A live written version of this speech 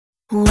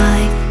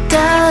Why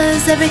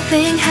does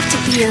everything have to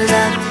be a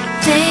love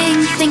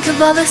thing? Think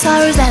of all the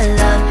sorrows that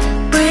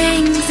love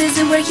brings. Is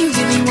it where you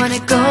really wanna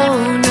go?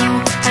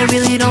 No, I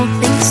really don't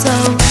think so.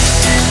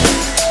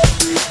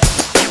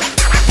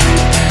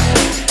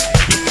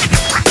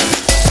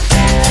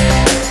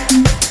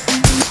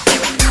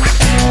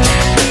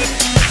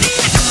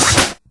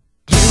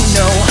 You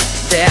know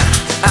that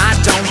I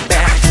don't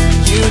back.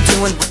 You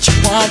doing what you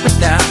want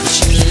without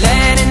you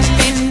letting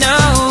me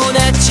know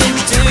that you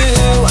do,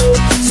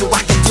 so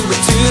I can do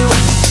it too.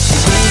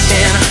 We've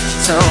been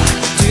so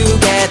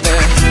together,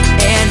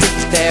 and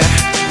if there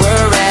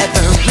were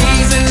ever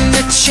reason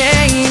to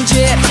change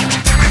it,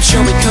 I'm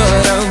sure we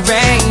could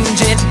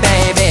arrange it,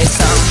 baby.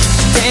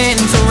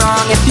 Something's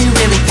wrong if you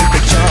really think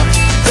that you're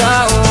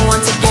the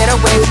one to get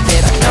away with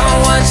it. I know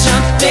what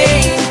you're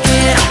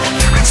thinking,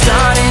 I'm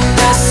starting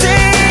to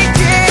sink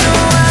it.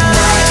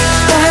 Why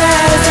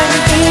does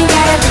everything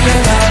gotta be a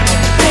love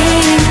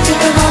thing?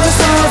 Think of all the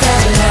souls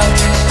that love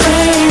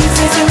brings.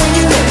 Is it where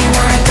you really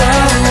wanna go?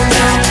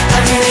 No, I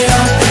really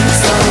don't think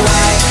so.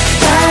 Why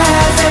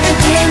does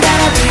everything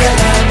gotta be a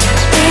love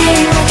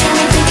thing? Why can't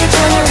we take each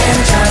other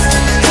and just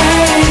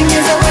hang?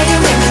 Is it where you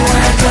really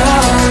wanna go?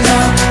 No,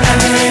 I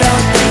really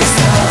don't think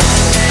so.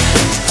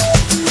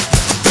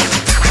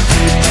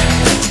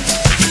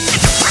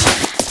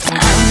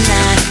 I'm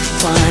not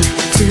one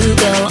to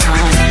go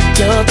on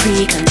your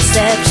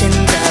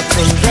preconceptions of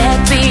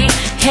correct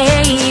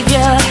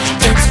behavior.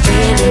 It's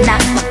really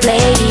not my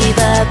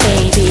flavor,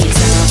 baby.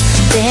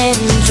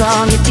 Something's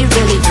wrong if you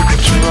really think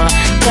that you're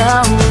the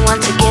one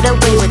to get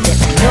away with it.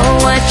 I know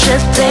what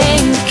you're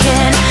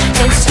thinking,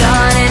 it's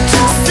starting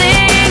to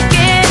sink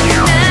in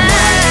now.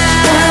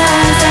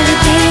 Does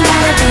everything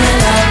gotta be a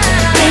love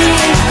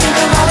thing? Think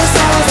of all the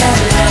souls that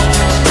love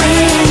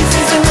brings.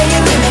 Is it where you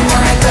really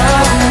wanna go?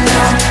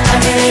 No, I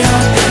really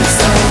don't think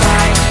so.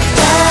 Why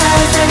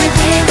does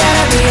everything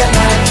gotta be a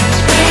love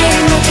thing?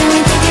 Why can't we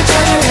take each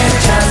other and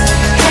just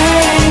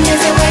hang?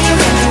 Is it where you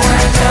really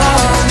wanna go?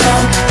 No,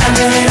 I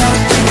really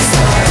don't think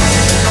so.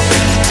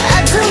 I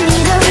don't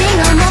need a ring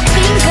on my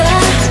finger.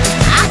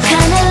 I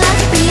kinda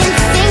like being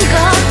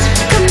single.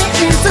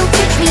 Commitment so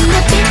quickly,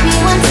 you pick me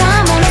one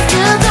time and I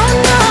still don't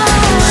know.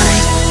 Why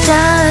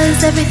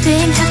does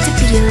everything have to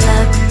be a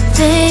love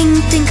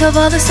thing? Think of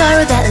all the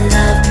sorrow that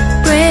love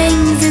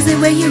brings. Is it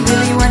where you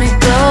really wanna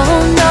go?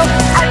 No,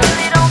 I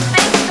really